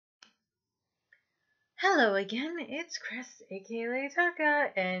Hello again, it's Chris, aka Leitaka,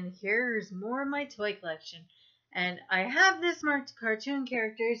 and here's more of my toy collection. And I have this marked cartoon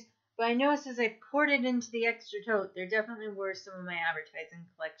characters, but I noticed as I poured it into the extra tote, there definitely were some of my advertising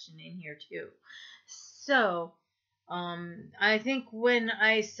collection in here too. So, I think when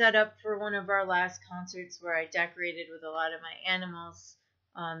I set up for one of our last concerts where I decorated with a lot of my animals,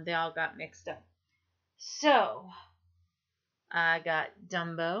 they all got mixed up. So, I got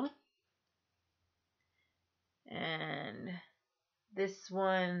Dumbo. And this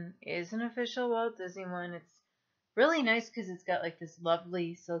one is an official Walt Disney one. It's really nice because it's got like this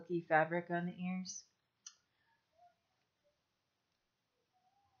lovely silky fabric on the ears.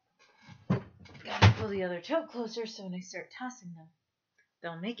 Gotta pull the other tote closer so when I start tossing them,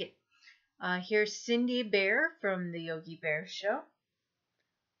 they'll make it. Here's Cindy Bear from the Yogi Bear show.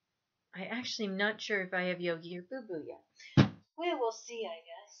 I actually am not sure if I have Yogi or Boo Boo yet. We will see, I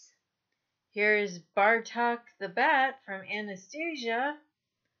guess. Here's Bartok the Bat from Anastasia.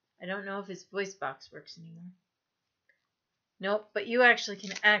 I don't know if his voice box works anymore. Nope, but you actually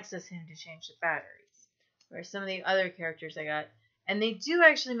can access him to change the batteries. Whereas some of the other characters I got. And they do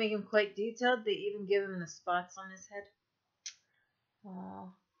actually make him quite detailed. They even give him the spots on his head.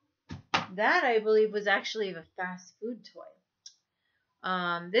 That, I believe, was actually a fast food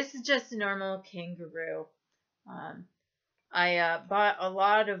toy. This is just a normal kangaroo. I bought a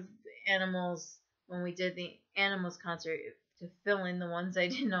lot of animals when we did the animals concert to fill in the ones I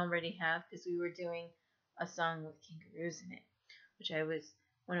didn't already have because we were doing a song with kangaroos in it, which I was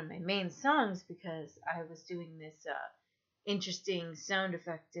one of my main songs because I was doing this interesting sound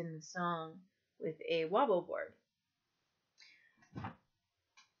effect in the song with a wobble board.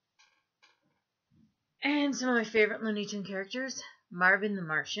 And some of my favorite Looney Tunes characters, Marvin the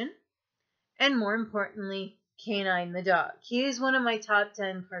Martian, and more importantly, Canine the dog. He is one of my top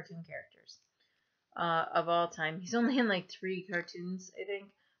 10 cartoon characters of all time. He's only in like 3 cartoons, I think.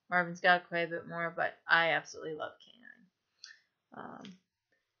 Marvin's got quite a bit more, but I absolutely love Canine.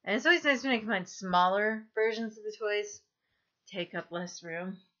 And it's always nice when I can find smaller versions of the toys, take up less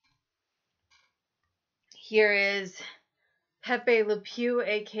room. Here is Pepe Le Pew,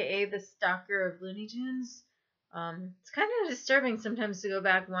 aka the stalker of Looney Tunes. It's kind of disturbing sometimes to go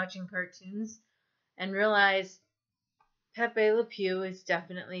back watching cartoons and realize Pepe Le Pew is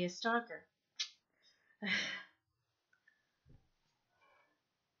definitely a stalker.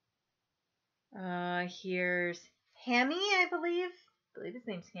 Here's Hammy, I believe. I believe his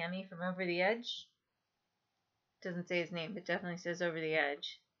name's Hammy from Over the Edge. Doesn't say his name, but definitely says Over the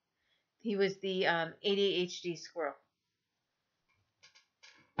Edge. He was the ADHD squirrel.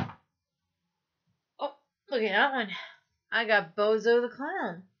 Oh, look at that one. I got Bozo the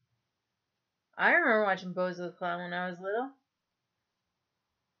Clown. I remember watching Bozo the Clown when I was little.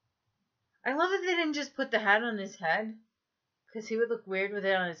 I love that they didn't just put the hat on his head, because he would look weird with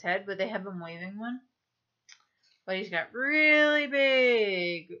it on his head, but they have him waving one. But he's got really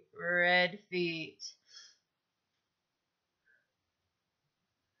big red feet.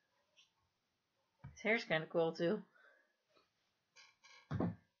 His hair's kind of cool, too.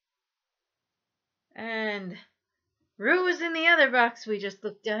 And Roo was in the other box we just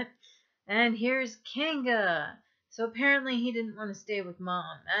looked at. And here's Kanga. So apparently he didn't want to stay with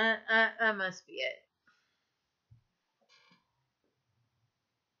Mom. That must be it.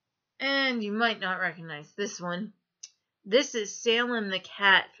 And you might not recognize this one. This is Salem the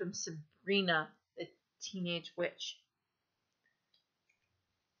cat from Sabrina, the Teenage Witch.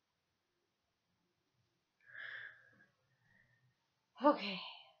 Okay.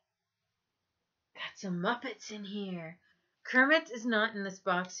 Got some Muppets in here. Kermit is not in this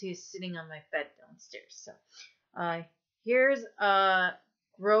box. He is sitting on my bed downstairs. So, here's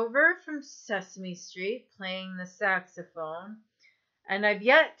Grover from Sesame Street playing the saxophone. And I've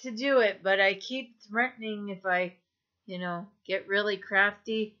yet to do it, but I keep threatening if I, get really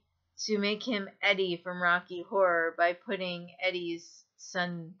crafty to make him Eddie from Rocky Horror by putting Eddie's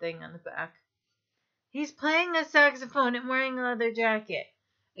sun thing on the back. He's playing a saxophone and wearing a leather jacket.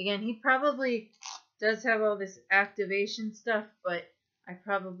 Again, he probably does have all this activation stuff, but I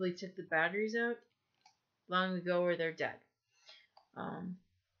probably took the batteries out long ago or they're dead.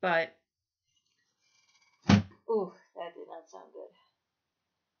 But, ooh, that did not sound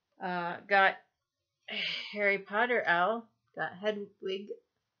good. Got Harry Potter owl, got Hedwig.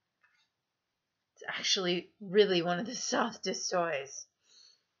 It's actually really one of the softest toys.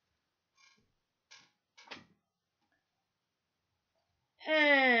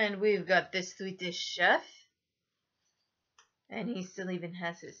 And we've got this Swedish chef. And he still even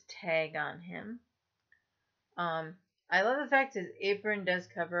has his tag on him. I love the fact his apron does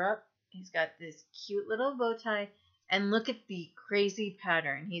cover up. He's got this cute little bow tie. And look at the crazy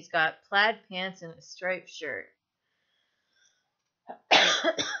pattern. He's got plaid pants and a striped shirt.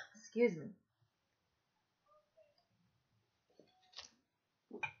 Excuse me.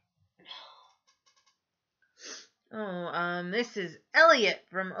 This is Elliot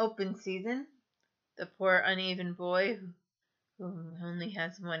from Open Season, the poor uneven boy who only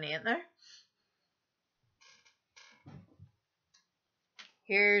has one antler.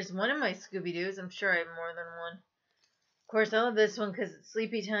 Here's one of my Scooby-Doos. I'm sure I have more than one. Of course, I love this one because it's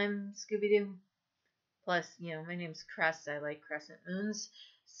sleepy time Scooby-Doo. Plus, my name's Crest. I like crescent moons.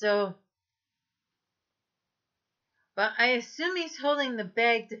 So, but I assume he's holding the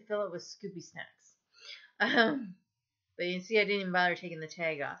bag to fill it with Scooby snacks. But you can see I didn't even bother taking the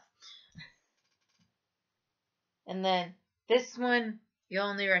tag off. And then this one, you'll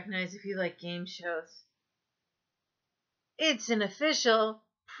only recognize if you like game shows. It's an official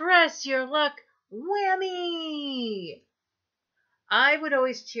Press Your Luck whammy! I would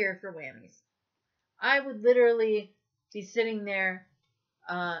always cheer for whammies. I would literally be sitting there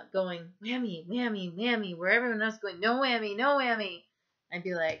going, whammy, whammy, whammy, where everyone else is going, no whammy, no whammy. I'd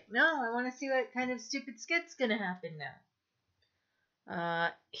be like, no, I want to see what kind of stupid skit's going to happen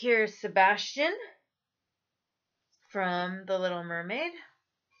now. Here's Sebastian from The Little Mermaid.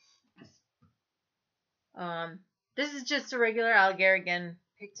 This is just a regular alligator. Again,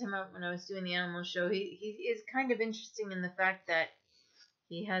 picked him up when I was doing the animal show. He is kind of interesting in the fact that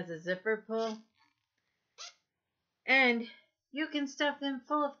he has a zipper pull. And you can stuff him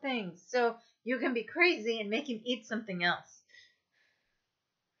full of things. So you can be crazy and make him eat something else.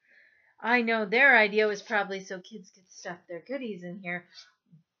 I know their idea was probably so kids could stuff their goodies in here.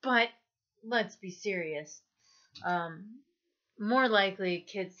 But let's be serious. More likely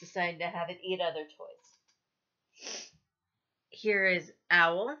kids decide to have it eat other toys. Here is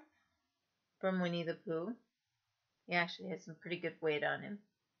Owl from Winnie the Pooh. He actually has some pretty good weight on him.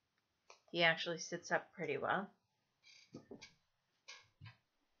 He actually sits up pretty well.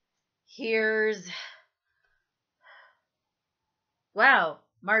 Here's, wow,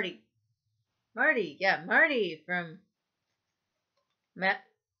 Marty. Marty from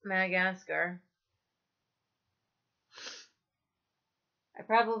Madagascar. I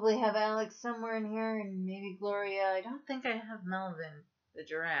probably have Alex somewhere in here, and maybe Gloria. I don't think I have Melvin, the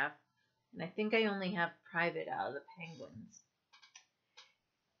giraffe. And I think I only have Private out of the penguins.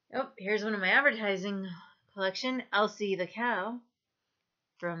 Oh, here's one of my advertising collection. Elsie the cow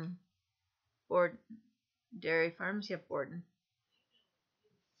from Borden Dairy Farms. Yep, Borden.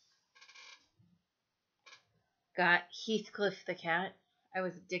 Got Heathcliff the cat. I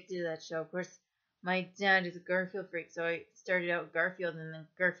was addicted to that show. Of course, my dad is a Garfield freak, so I started out with Garfield, and then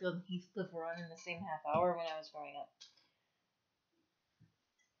Garfield and Heathcliff were on in the same half hour when I was growing up.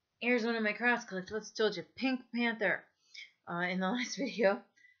 Here's one of my cross collections. What's told you? Pink Panther. In the last video.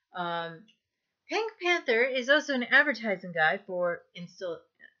 Pink Panther is also an advertising guide for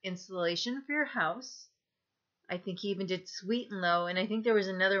installation for your house. I think he even did Sweet and Low, and I think there was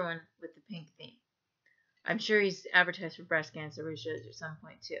another one with the pink theme. I'm sure he's advertised for breast cancer research at some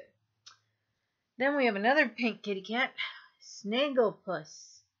point too. Then we have another pink kitty cat,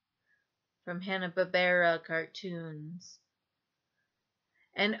 Snagglepuss from Hanna-Baberra cartoons.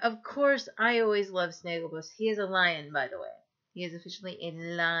 And of course, I always love Snagglepuss. He is a lion, by the way. He is officially a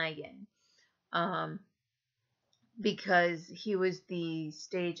lion. Because he was the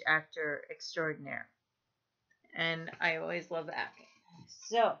stage actor extraordinaire. And I always love that.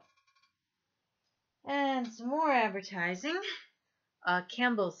 So, and some more advertising.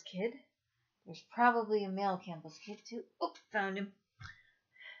 Campbell's Kid. There's probably a male Campbell's Kid too. Oh, found him.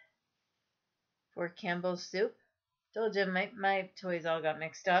 For Campbell's Soup. Told you my toys all got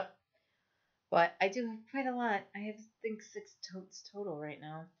mixed up. But I do have quite a lot. I have, I think, 6 totes total right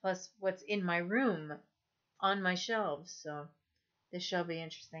now. Plus what's in my room on my shelves. So this shall be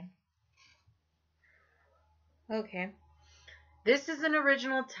interesting. Okay. This is an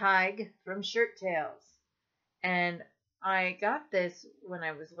original tag from Shirt Tales. And I got this when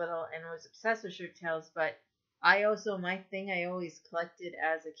I was little and was obsessed with Shirt Tales. But I also, my thing I always collected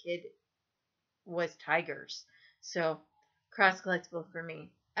as a kid was tigers. So, cross collectible for me.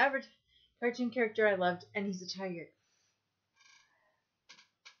 Average cartoon character I loved, and he's a tiger.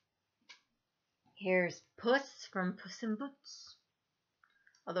 Here's Puss from Puss in Boots.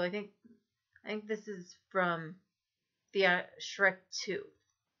 Although I think this is from the Shrek 2,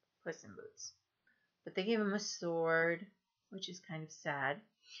 Puss in Boots. But they gave him a sword, which is kind of sad.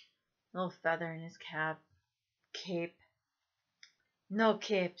 A little feather in his cape. No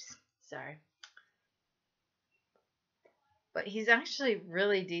capes. Sorry. But he's actually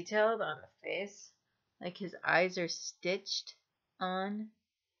really detailed on the face. Like his eyes are stitched on.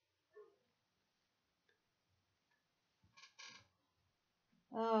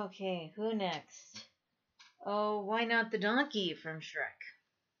 Okay, who next? Oh, why not the donkey from Shrek?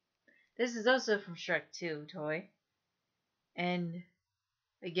 This is also from Shrek 2 toy. And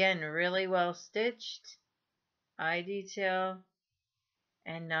again, really well stitched. Eye detail.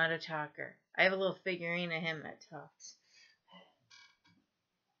 And not a talker. I have a little figurine of him that talks.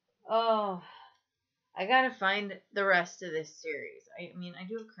 Oh, I gotta find the rest of this series. I mean, I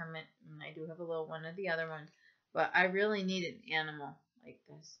do have Kermit, and I do have a little one of the other one, but I really need an animal like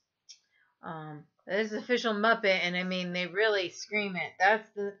this. This is official Muppet, and I mean, they really scream it. That's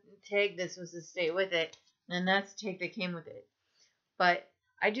the tag that's supposed to stay with it, and that's the tag that came with it. But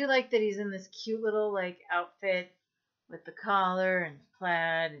I do like that he's in this cute little, like, outfit with the collar and the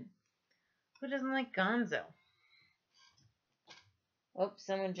plaid. And who doesn't like Gonzo? Oops,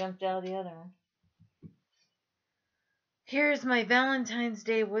 someone jumped out of the other one. Here's my Valentine's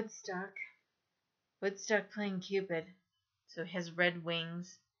Day Woodstock. Woodstock playing Cupid. So he has red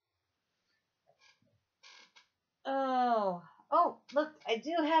wings. Oh, look, I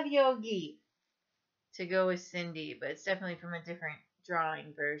do have Yogi to go with Cindy, but it's definitely from a different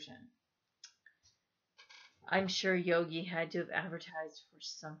drawing version. I'm sure Yogi had to have advertised for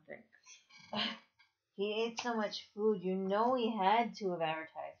something. He ate so much food, you know he had to have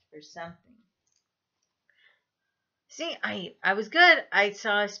advertised for something. See, I was good. I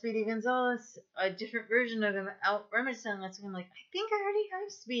saw Speedy Gonzales, a different version of him out rummage selling last week. I'm like, I think I already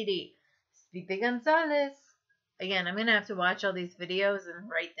have Speedy. Speedy Gonzales. Again, I'm going to have to watch all these videos and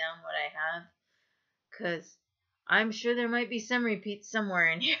write down what I have. Because I'm sure there might be some repeats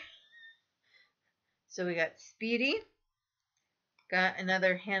somewhere in here. So we got Speedy. Got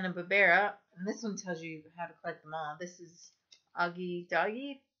another Hanna Baberra. And this one tells you how to collect them all. This is Augie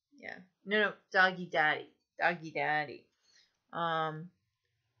Doggy. Yeah. No, Doggy Daddy. Doggy Daddy. So,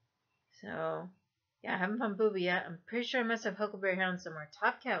 yeah, I haven't found Booby yet. I'm pretty sure I must have Huckleberry Hound somewhere.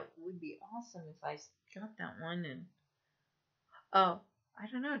 Top Cat would be awesome if I got that one. And oh, I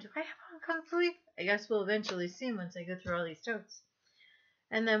don't know. Do I have Hong Kong Phooey? I guess we'll eventually see once I go through all these totes.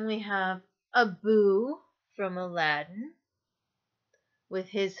 And then we have a Boo from Aladdin with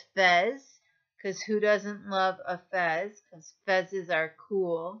his fez. Because who doesn't love a fez? Because fezzes are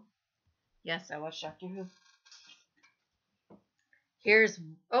cool. Yes, I watched Doctor Who. Here's,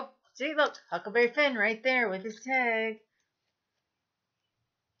 oh, see, look, Huckleberry Finn right there with his tag.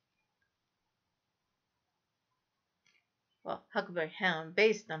 Well, Huckleberry Hound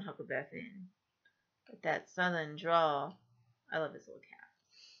based on Huckleberry Finn. But that southern drawl, I love his little cap.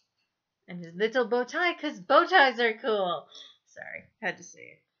 And his little bow tie, because bow ties are cool. Sorry, had to say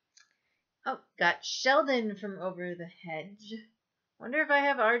it. Oh, got Sheldon from Over the Hedge. Wonder if I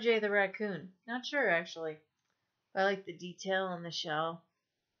have RJ the raccoon. Not sure, actually. I like the detail on the shell.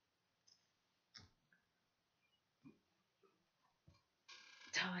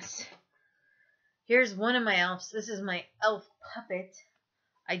 Toss. Here's one of my elves. This is my elf puppet.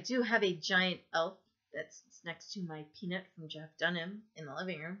 I do have a giant elf that's next to my peanut from Jeff Dunham in the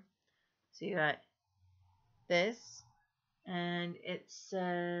living room. So you got this, and it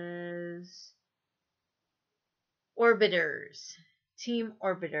says Orbiters, Team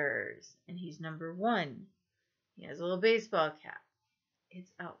Orbiters, and he's number 1. He has a little baseball cap. It's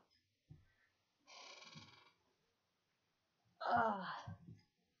out.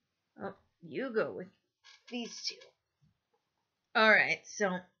 Oh, you go with these two. Alright,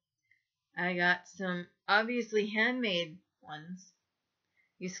 so I got some obviously handmade ones.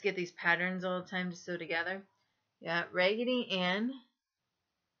 Used to get these patterns all the time to sew together. Got Raggedy Ann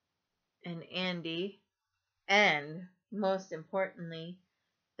and Andy, and most importantly,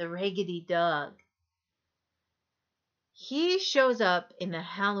 the Raggedy Dog. He shows up in the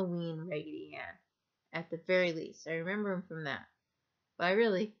Halloween Raggedy Ann, at the very least. I remember him from that. But I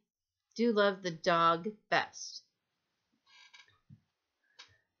really do love the dog best.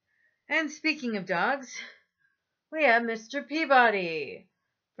 And speaking of dogs, we have Mr. Peabody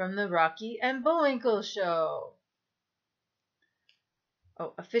from the Rocky and Bullwinkle show.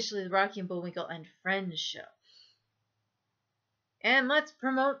 Oh, officially the Rocky and Bullwinkle and Friends show. And let's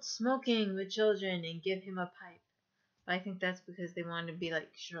promote smoking with children and give him a pipe. But I think that's because they wanted to be like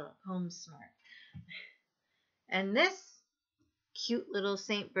Sherlock Holmes smart. And this cute little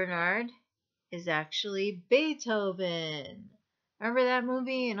Saint Bernard is actually Beethoven. Remember that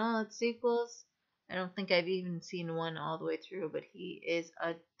movie and all its sequels? I don't think I've even seen one all the way through, but he is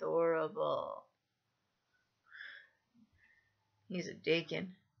adorable. He's a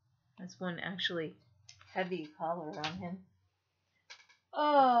Dakin. That's one actually heavy collar on him.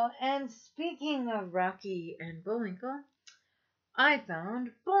 Oh, and speaking of Rocky and Bullwinkle, I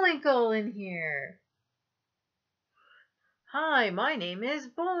found Bullwinkle in here. Hi, my name is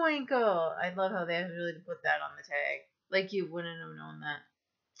Bullwinkle. I love how they actually put that on the tag. Like you wouldn't have known that.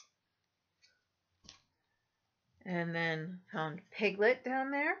 And then found Piglet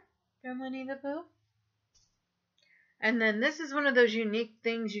down there from Winnie the Pooh. And then this is one of those unique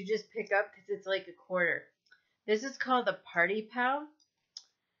things you just pick up because it's like a quarter. This is called a Party Pal.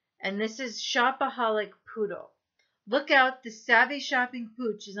 And this is Shopaholic Poodle. Look out, the savvy shopping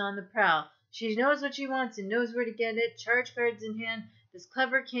pooch is on the prowl. She knows what she wants and knows where to get it. Charge cards in hand, this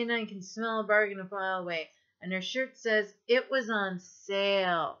clever canine can smell a bargain a mile away. And her shirt says, it was on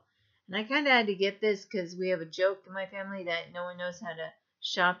sale. And I kind of had to get this because we have a joke in my family that no one knows how to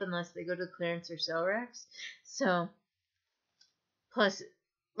shop unless they go to clearance or sale racks. So, plus,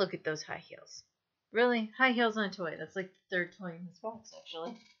 look at those high heels. Really? High heels on a toy. That's like the third toy in this box,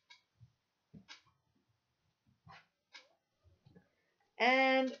 actually.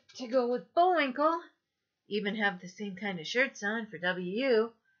 And to go with Bullwinkle, even have the same kind of shirts on for WU,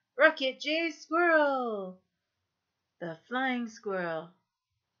 Rocket J Squirrel, the flying squirrel.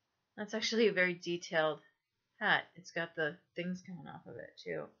 That's actually a very detailed hat. It's got the things coming off of it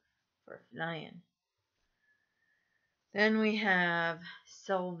too for flying. Then we have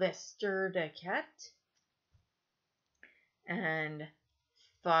Sylvester the cat and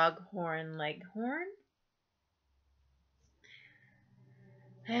Foghorn Leghorn.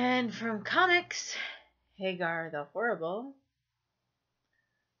 And from comics, Hagar the Horrible,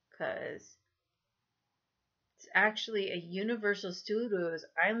 because it's actually a Universal Studios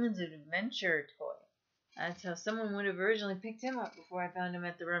Islands of Adventure toy. That's how someone would have originally picked him up before I found him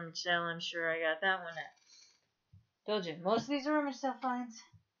at the rummage sale. I'm sure I got that one at. Told you, most of these are rummage sale finds.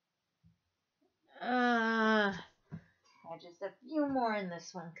 Got just a few more in this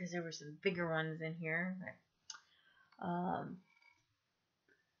one because there were some bigger ones in here.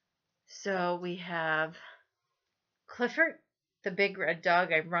 So we have Clifford, the big red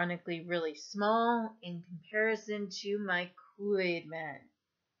dog, ironically really small in comparison to my Kool-Aid Man.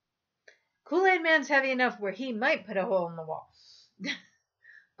 Kool-Aid Man's heavy enough where he might put a hole in the wall.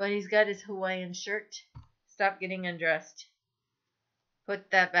 But he's got his Hawaiian shirt. Stop getting undressed.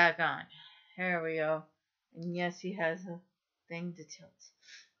 Put that back on. There we go. And yes, he has a thing to tilt.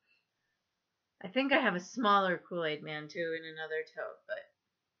 I think I have a smaller Kool-Aid Man too in another tote, but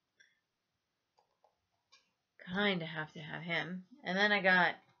kind of have to have him. And then I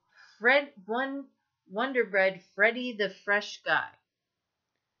got Wonder Bread Freddy the Fresh Guy.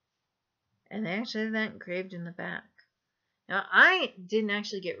 And they actually have that engraved in the back. Now, I didn't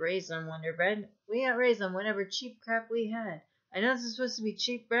actually get raised on Wonder Bread. We got raised on whatever cheap crap we had. I know this is supposed to be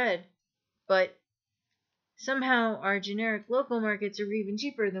cheap bread, but somehow our generic local markets are even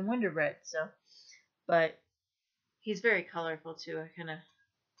cheaper than Wonder Bread. But he's very colorful too. I kind of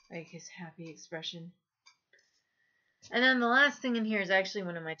like his happy expression. And then the last thing in here is actually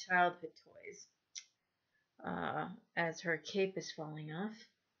one of my childhood toys. As her cape is falling off.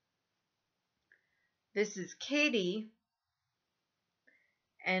 This is Katie.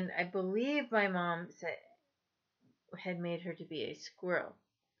 And I believe my mom had made her to be a squirrel.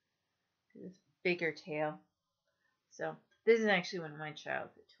 This bigger tail. So this is actually one of my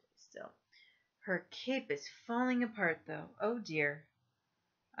childhood toys still. Her cape is falling apart though. Oh dear.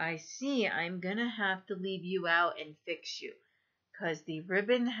 I see I'm gonna have to leave you out and fix you. Because the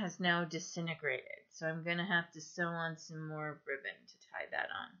ribbon has now disintegrated. So I'm gonna have to sew on some more ribbon to tie that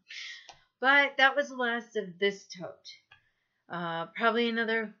on. But that was the last of this tote. Probably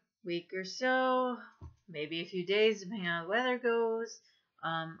another week or so, maybe a few days, depending on how the weather goes.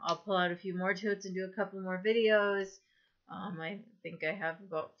 I'll pull out a few more totes and do a couple more videos. I think I have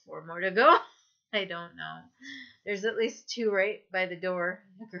about 4 more to go. I don't know. There's at least 2 right by the door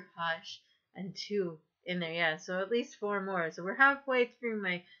in the garage and 2 in there. Yeah, so at least 4 more. So we're halfway through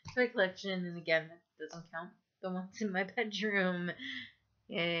my toy collection. And again, that doesn't count the ones in my bedroom.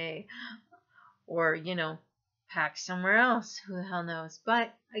 Yay. Or, packed somewhere else. Who the hell knows?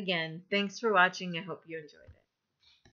 But again, thanks for watching. I hope you enjoyed.